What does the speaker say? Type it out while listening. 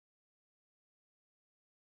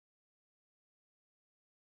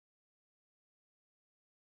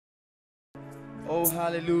Oh,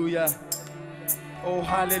 hallelujah. Oh,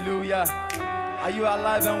 hallelujah. Are you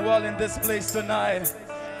alive and well in this place tonight?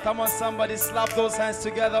 Come on, somebody slap those hands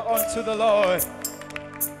together unto the Lord.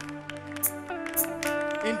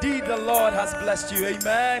 Indeed, the Lord has blessed you.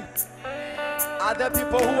 Amen. Are there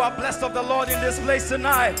people who are blessed of the Lord in this place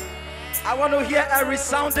tonight? I want to hear a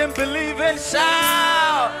resounding believing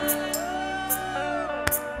shout.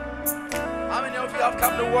 How many of you have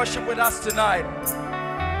come to worship with us tonight?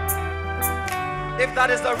 If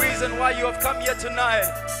that is the reason why you have come here tonight,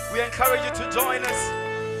 we encourage you to join us,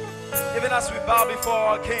 even as we bow before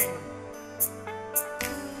our King.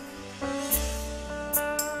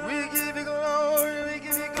 We give you glory, we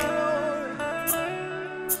give you glory.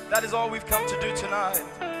 That is all we've come to do tonight.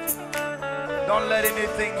 Don't let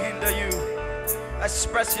anything hinder you.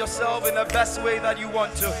 Express yourself in the best way that you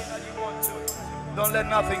want to. Don't let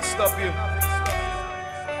nothing stop you.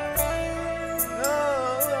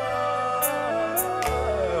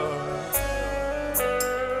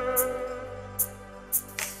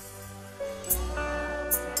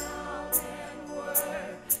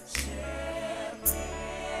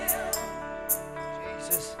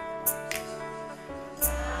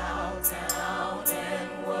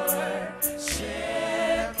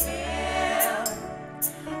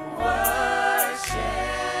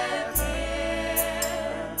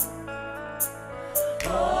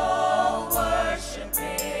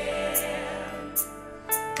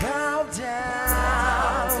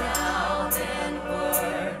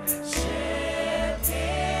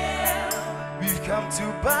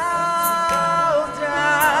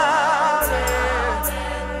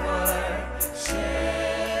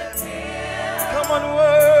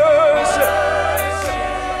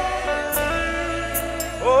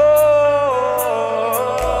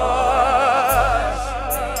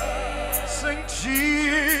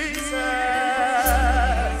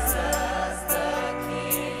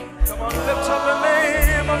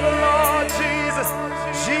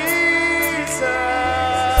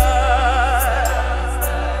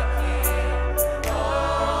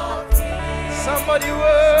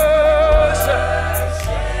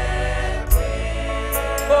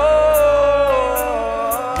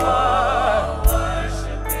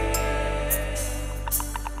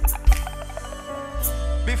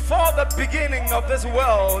 Of this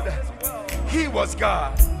world, he was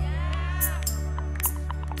God.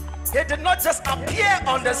 He did not just appear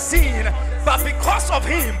on the scene, but because of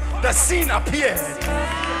him, the scene appeared.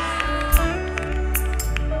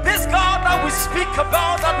 This God that we speak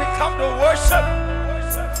about, that we come to worship,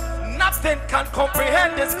 nothing can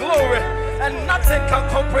comprehend his glory, and nothing can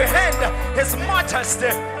comprehend his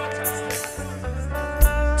majesty.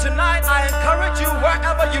 Tonight, I encourage you,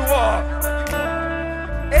 wherever you are,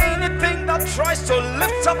 anything that tries to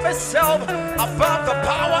lift up itself above the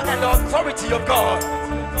power and the authority of God,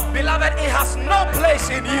 beloved, it has no place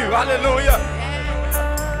in you. Hallelujah.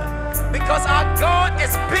 Because our God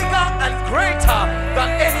is bigger and greater than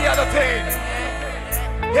any other thing.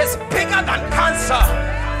 He's bigger than cancer.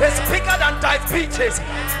 He's bigger than diabetes.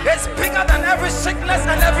 He's bigger than every sickness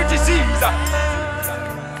and every disease.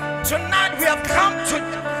 Tonight we have come to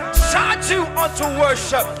charge you unto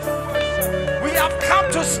worship. We have come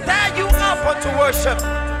to stir you up unto worship.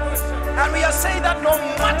 And we are saying that no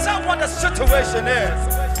matter what the situation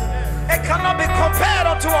is, it cannot be compared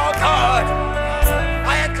unto our God.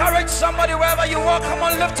 I encourage somebody wherever you are, come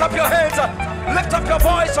on, lift up your hands, lift up your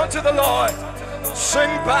voice unto the Lord. Sing,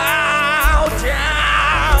 bow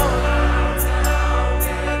down.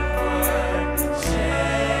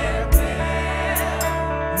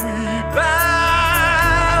 We bow.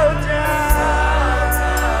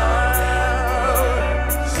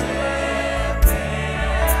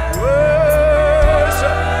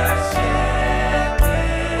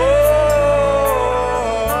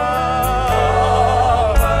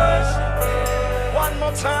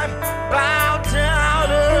 Time, bow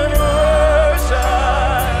down and worship.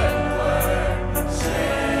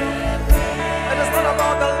 And it's not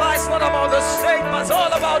about the lights, not about the stage, but it's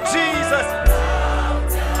all about Jesus.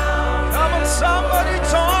 Come on,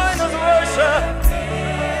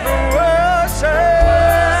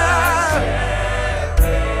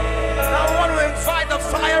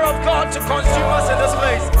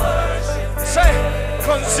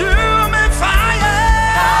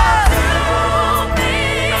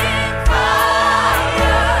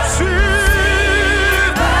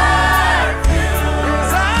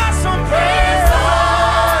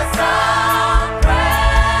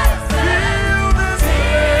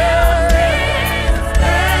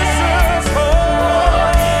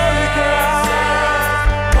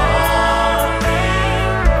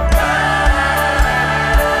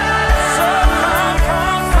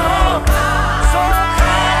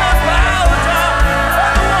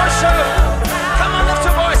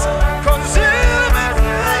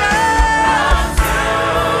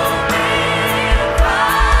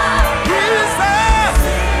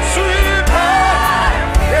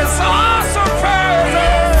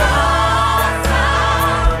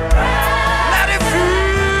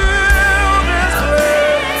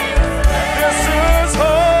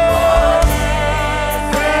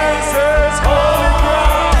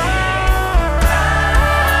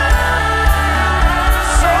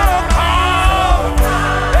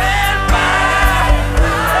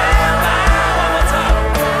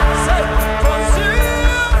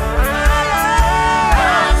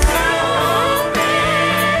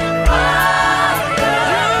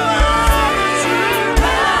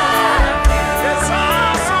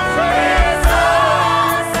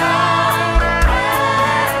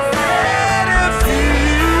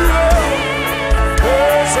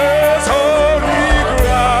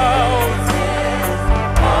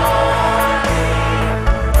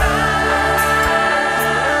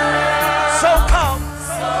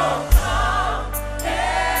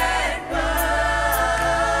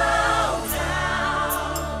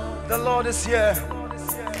 is here.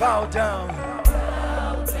 Bow down.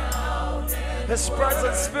 His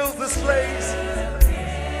presence fills this place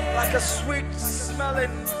like a sweet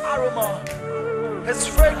smelling aroma. His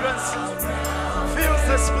fragrance fills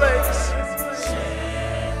this place.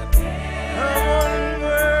 Come on and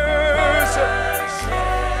worship.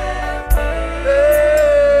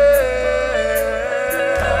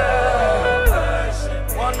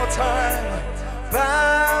 One more time.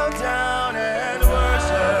 Bow down and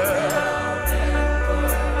worship.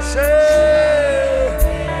 Say,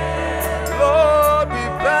 Lord, we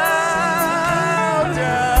bow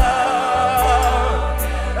down.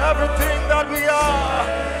 Everything that we are,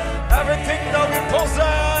 everything that we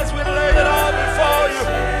possess, we lay it all before you.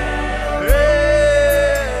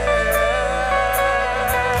 Yeah.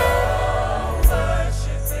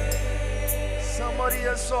 Somebody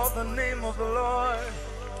exalt the name of the Lord.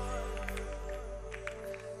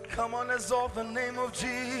 Come on, exalt the name of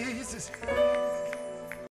Jesus.